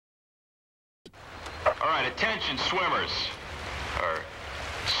All right, attention swimmers. Or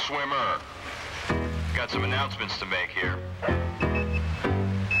swimmer. Got some announcements to make here.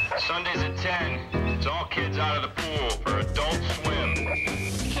 Sundays at 10, it's all kids out of the pool for Adult Swim.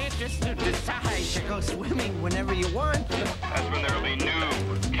 You can't just decide to go swimming whenever you want. That's when there'll be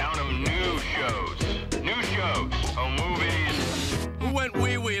count 'em new shows. New shows, home movies. Who went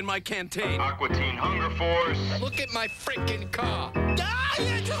wee-wee in my canteen? Aqua Teen Hunger Force. Look at my freaking car.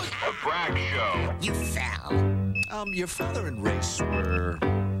 The Brack Show. You fell. Your father and Race were...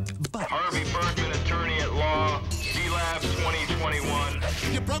 Harvey Bergman, Attorney at Law. C-Lab 2021.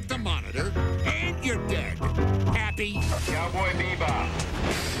 You broke the monitor, and you're dead. Happy? Cowboy Bebop.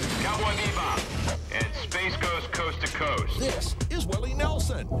 Cowboy Bebop. And Space Ghost Coast to Coast. This is Willie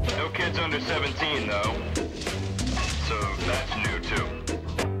Nelson. No kids under 17, though. So that's new, too.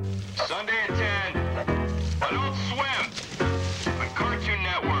 Sunday at 10, Adult Swim on Cartoon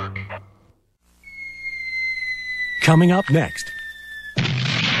Network. Coming up next,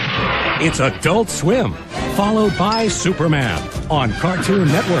 it's Adult Swim, followed by Superman on Cartoon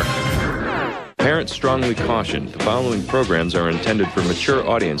Network. Parents strongly caution the following programs are intended for mature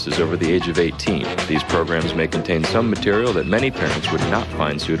audiences over the age of 18. These programs may contain some material that many parents would not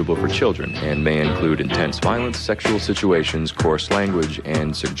find suitable for children and may include intense violence, sexual situations, coarse language,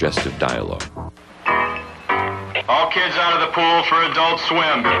 and suggestive dialogue. All kids out of the pool for Adult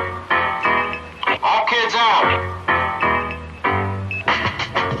Swim. All kids out.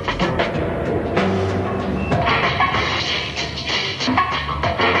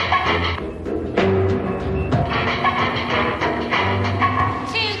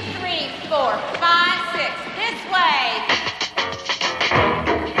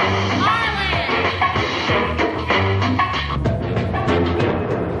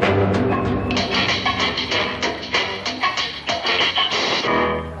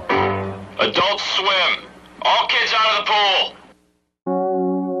 Adult Swim. All kids out of the pool.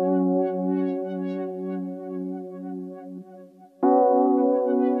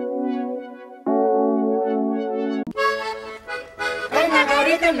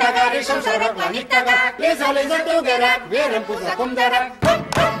 Nagari samsarak langit kagak, leza tu gerak, biar pusat kumdarak.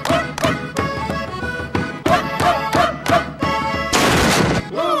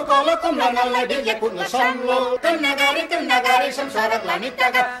 Lu kalau kumlangal lagi dia pun ngasam lu, nagari samsarak langit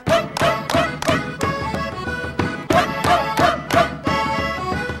kagak.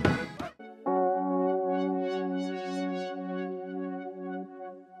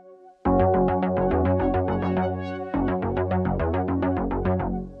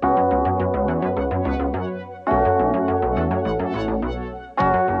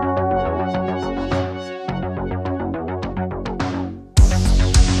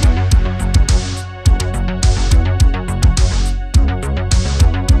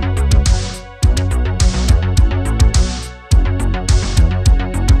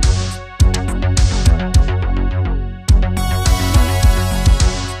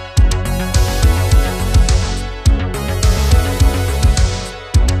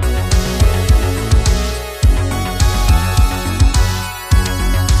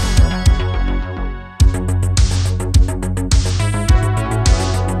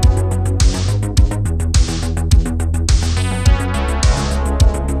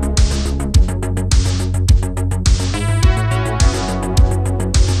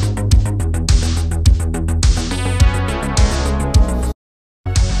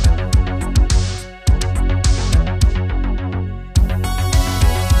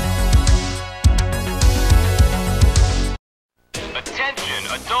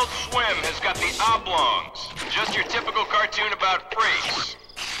 Adult Swim has got the oblongs. Just your typical cartoon about freaks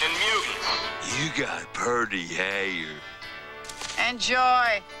and mutants. You got pretty hair.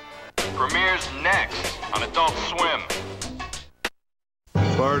 Enjoy. Premieres next on Adult Swim.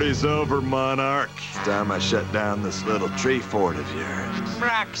 Party's over, Monarch. It's time I shut down this little tree fort of yours.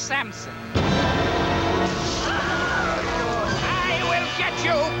 Brock Samson. I will get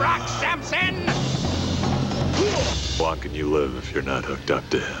you, Brock Samson! How long can you live if you're not hooked up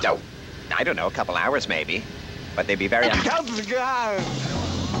to him? Oh, I don't know, a couple hours maybe. But they'd be very... Count the guys!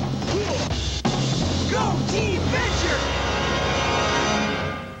 Go, Team Venture!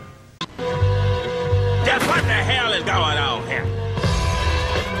 Just what the hell is going on here?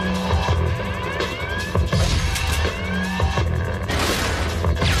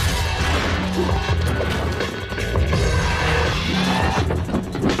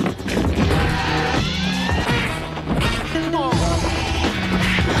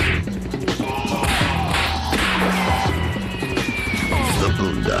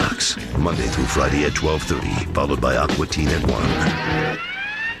 Monday through Friday at 12:30, followed by Aqua Teen at 1.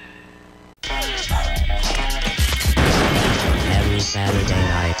 Saturday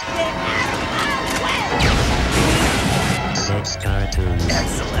night. 6 cartoons.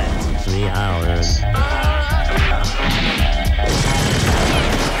 Excellent. 3 hours.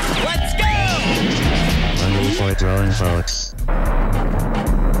 Let's go! Only for grown folks.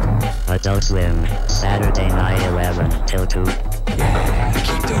 Adult Swim, Saturday night 11 till 2.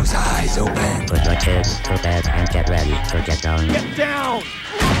 Keep those eyes open. Put the kids to bed and get ready to get down. Get down!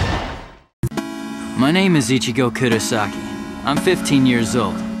 My name is Ichigo Kurosaki. I'm 15 years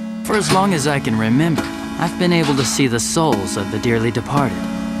old. For as long as I can remember, I've been able to see the souls of the dearly departed.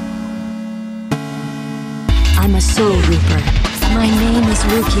 I'm a soul reaper. My name is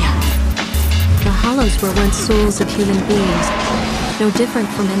Rukia. The Hollows were once souls of human beings, no different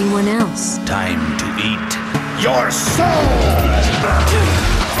from anyone else. Time to eat your soul!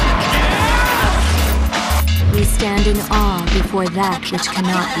 We stand in awe before that which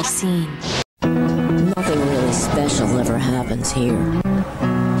cannot be seen. Nothing really special ever happens here,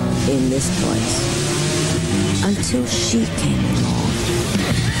 in this place, until she came along.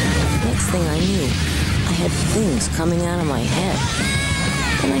 Next thing I knew, I had things coming out of my head.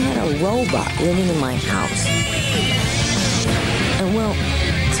 And I had a robot living in my house. And well,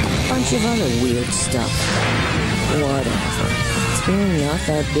 a bunch of other weird stuff. Whatever. It's really not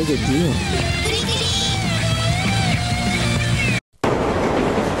that big a deal.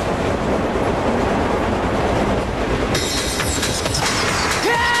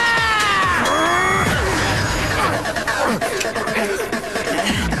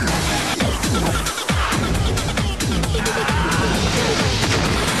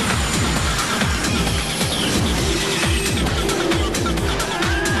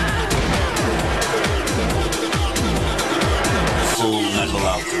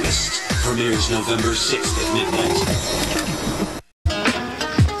 Premieres November 6th at midnight.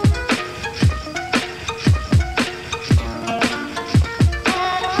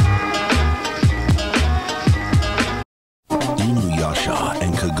 Inuyasha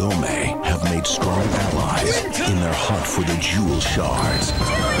and Kagome have made strong allies in their hunt for the jewel shards.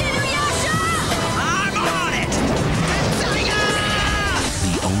 I'm on it!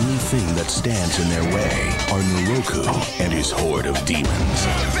 The only thing that stands in their way are Naroku and his horde of demons.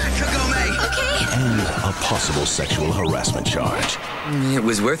 And a possible sexual harassment charge. It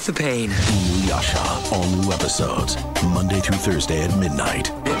was worth the pain. Inuyasha, all new episodes, Monday through Thursday at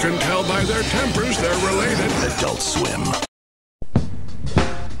midnight. You can tell by their tempers they're related. Adult Swim.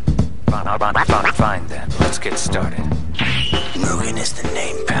 Fine then, let's get started. Mugen is the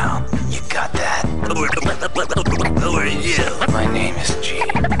name, pal. You got that? Who are you? My name is G.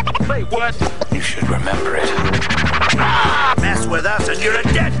 Wait, what? You should remember it. Mess with us and you're a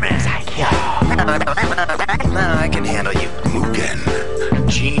dead man. I can handle you. Mugen,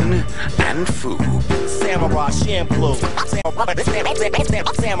 Jean, and Fu. Samurai Shampoo. Samurai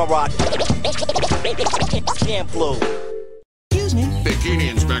Shampoo. Excuse me. Bikini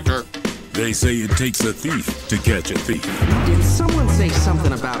Inspector. They say it takes a thief to catch a thief. Did someone say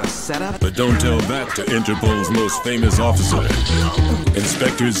something about a setup? But don't tell that to Interpol's most famous officer,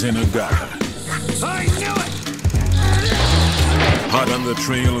 Inspector Zenigata. I knew it! Hot on the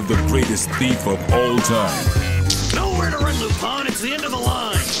trail of the greatest thief of all time. Nowhere to run, Lupin. It's the end of the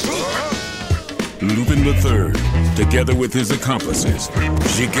line. Lupin III, together with his accomplices,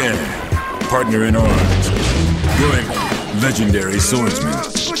 Jigen, partner in arms, Goemon, legendary swordsman,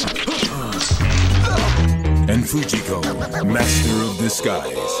 and Fujiko, master of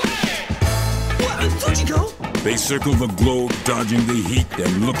disguise. Fujiko? They circle the globe, dodging the heat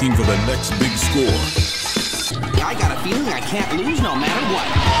and looking for the next big score. I got a feeling I can't lose no matter what.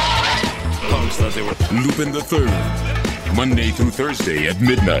 Punks thought they were Lupin III, Monday through Thursday at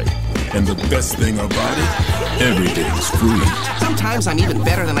midnight. And the best thing about it, everything's free. Sometimes I'm even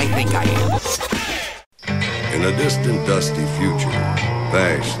better than I think I am. In a distant, dusty future,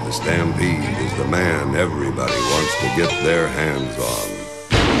 Vash the Stampede is the man everybody wants to get their hands on.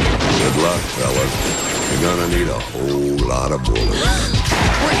 Good luck, fellas. You're gonna need a whole lot of bullets.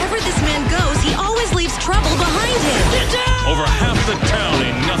 Wherever this man goes, he always leaves trouble behind him. Over half the town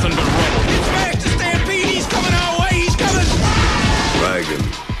ain't nothing but rubble. It's Vash the Stampede. He's coming our way. He's coming. Dragon,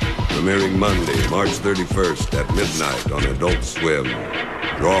 premiering Monday, March 31st at midnight on Adult Swim.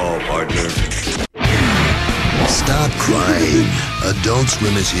 Draw, partner. Stop crying. Adult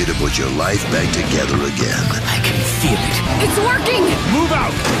Swim is here to put your life back together again. I can feel it. It's working! Move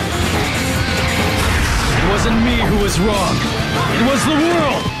out! It wasn't me who was wrong. It was the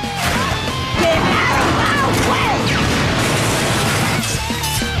world!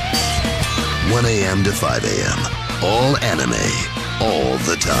 1 a.m. to 5 a.m. All anime, all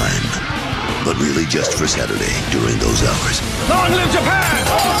the time. but really just for Saturday during those hours. Long live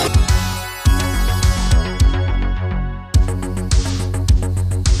Japan!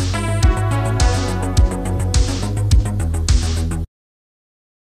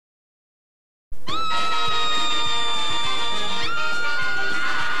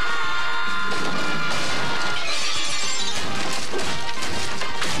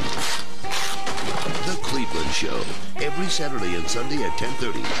 Show every Saturday and Sunday at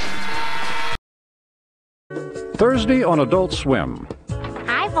 10:30. Thursday on Adult Swim.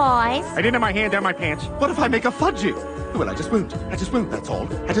 Hi, boys. I didn't have my hand down my pants. What if I make a fudgy? Well, I just won't. That's all.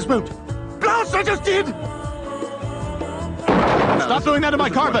 I just won't. Blast! I just did! Stop doing that to my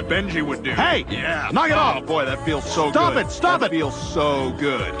carpet. Benji would do. Hey! Yeah. Knock it off. Oh, boy, that feels so Stop good. it! Stop that it! feels so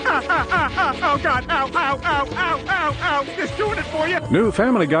good. Oh, God. Ow, ow, ow, ow, ow, ow. Just doing it for you. New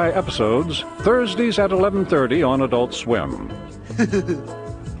Family Guy episodes, Thursdays at 11:30 on Adult Swim.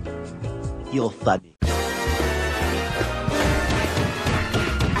 You're funny.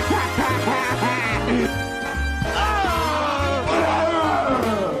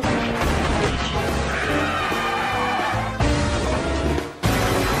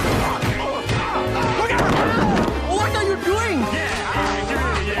 What are you doing?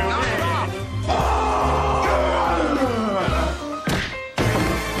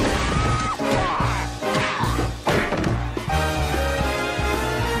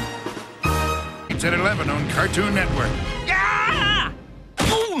 It's at 11 on Cartoon Network. Yeah!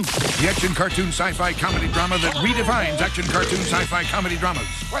 Boom! The action cartoon sci-fi comedy drama that redefines action cartoon sci-fi comedy dramas.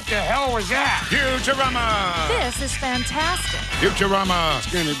 What the hell was that? Futurama! This is fantastic. Futurama! It's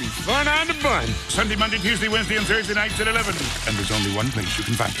gonna be fun on the bun. Sunday, Monday, Tuesday, Wednesday, and Thursday nights at 11. And there's only one place you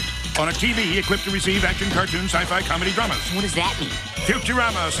can find it. On a TV equipped to receive action cartoon sci-fi comedy dramas. What does that mean?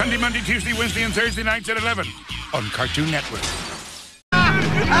 Futurama, Sunday, Monday, Tuesday, Wednesday, and Thursday nights at 11 on Cartoon Network.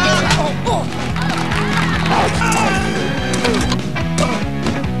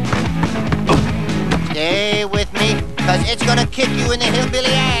 Stay with me, cause it's gonna kick you in the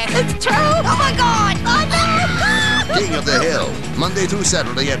hillbilly ass. It's true? Oh, my God. King of the Hill, Monday through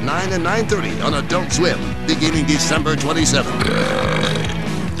Saturday at 9 and 9:30 on Adult Swim, beginning December 27th.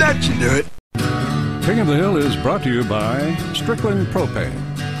 That should do it. King of the Hill is brought to you by Strickland Propane.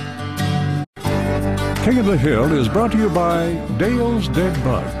 King of the Hill is brought to you by Dale's Dead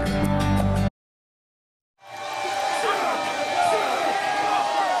Bug.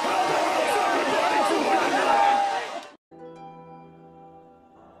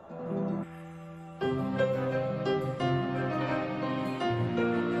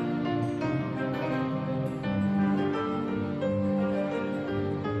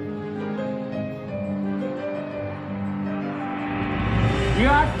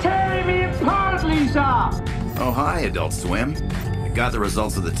 You're tearing me apart, Lisa! Oh, hi, Adult Swim. I got the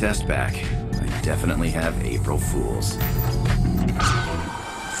results of the test back. I definitely have April Fools.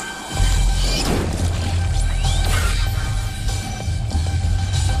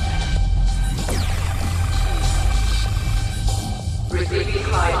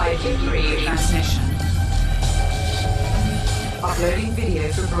 Transmission. Uploading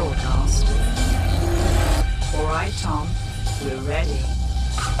video for broadcast. All right, Tom. We're ready.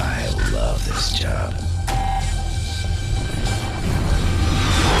 I love this job.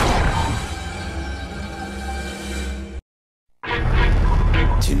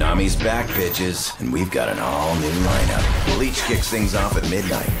 Toonami's back, bitches, and we've got an all-new lineup. Bleach kicks things off at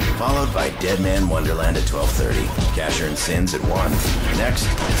midnight, followed by Dead Man Wonderland at 12:30, Casher and Sins at 1. Next,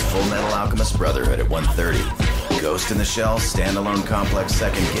 it's Full Metal Alchemist Brotherhood at 1:30, Ghost in the Shell Standalone Complex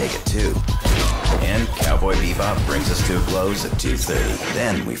second gig at 2. And Cowboy Bebop brings us to a close at 2:30.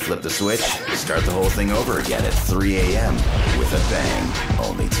 Then we flip the switch, start the whole thing over again at 3 a.m. with a bang.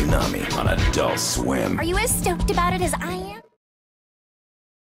 Only Toonami on Adult Swim. Are you as stoked about it as I am?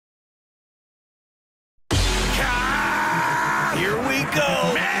 Here we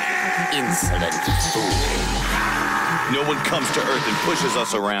go! Insolent fool. No one comes to Earth and pushes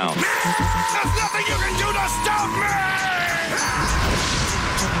us around. There's nothing you can do to stop me!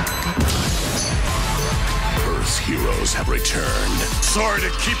 Earth's heroes have returned. Sorry to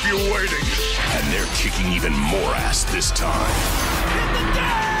keep you waiting. And they're kicking even more ass this time.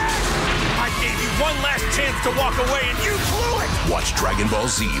 I gave you one last chance to walk away and you blew it! Watch Dragon Ball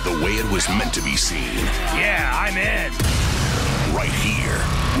Z the way it was meant to be seen. Yeah, I'm in. Right here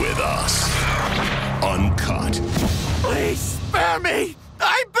with us. Uncut. Please spare me!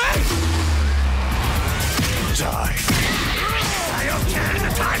 I beg! Die.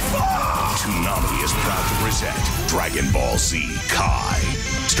 Toonami is proud to present Dragon Ball Z Kai.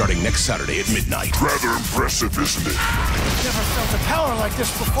 Starting next Saturday at midnight. Rather impressive, isn't it? Never felt a power like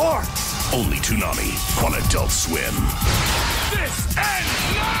this before. Only Toonami on Adult Swim. This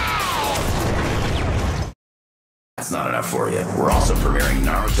ends now! That's not enough for you. We're also premiering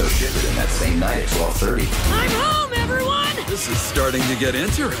Naruto Shippuden that same night at 12:30. I'm home, everyone! This is starting to get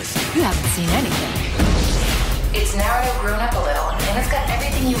interesting. You haven't seen anything. It's Naruto grown up a little, and it's got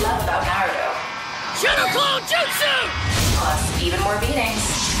everything you love about Naruto. Shadow Clone Jutsu! Plus, even more beatings.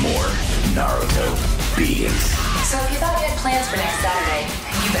 More Naruto beatings. So if you thought you had plans for next Saturday,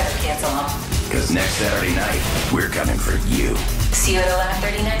 you better cancel them. Because next Saturday night, we're coming for you. See you at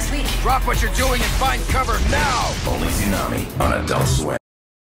 11:30 next week. Drop what you're doing and find cover now! Only Toonami on Adult Swim.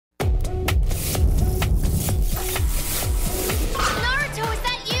 Naruto, is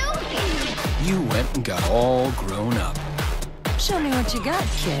that you? You went and got all grown up. Show me what you got,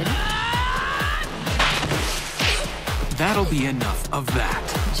 kid. That'll be enough of that.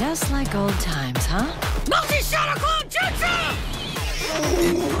 Just like old times, huh? Multi-Shadow Clone Jutsu!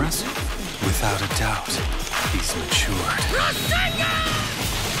 Impressive, without a doubt. He's matured.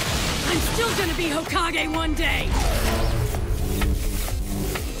 I'm still gonna be Hokage one day!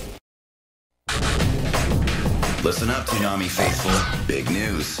 Listen up, Toonami faithful. Big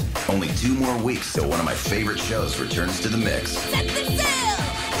news. Only 2 more weeks till one of my favorite shows returns to the mix. Set the sail!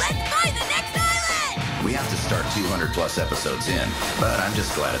 Let's find the next island! We have to start 200 plus episodes in, but I'm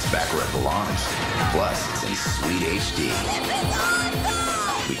just glad it's back where it belongs. Plus, it's in sweet HD. This is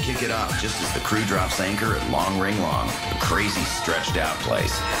awesome! We kick it off just as the crew drops anchor at Long Ring Long, a crazy stretched out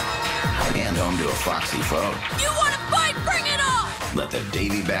place. And home to a foxy foe. You wanna fight? Bring it on! Let the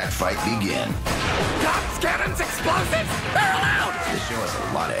Davy back fight begin. Dots, cannons, explosives, barrel out! This show has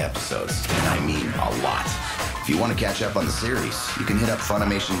a lot of episodes, and I mean a lot. If you want to catch up on the series, you can hit up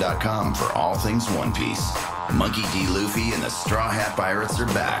Funimation.com for all things One Piece. Monkey D. Luffy and the Straw Hat Pirates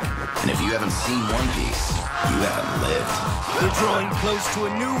are back. And if you haven't seen One Piece, you haven't lived. We're drawing close to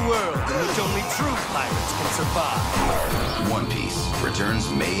a new world in which only true pirates can survive. One Piece returns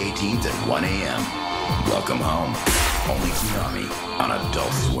May 18th at 1 a.m. Welcome home. Only Toonami on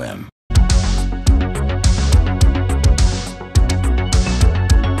Adult Swim.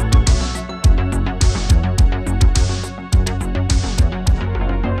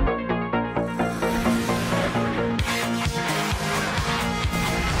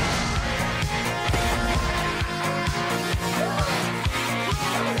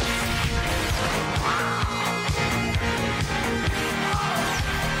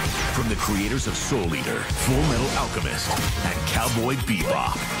 From the creators of Soul Eater, Full Metal Alchemist, and Cowboy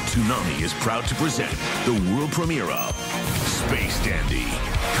Bebop, Toonami is proud to present the world premiere of Space Dandy.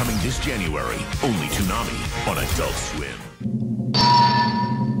 Coming this January, only Toonami on Adult Swim.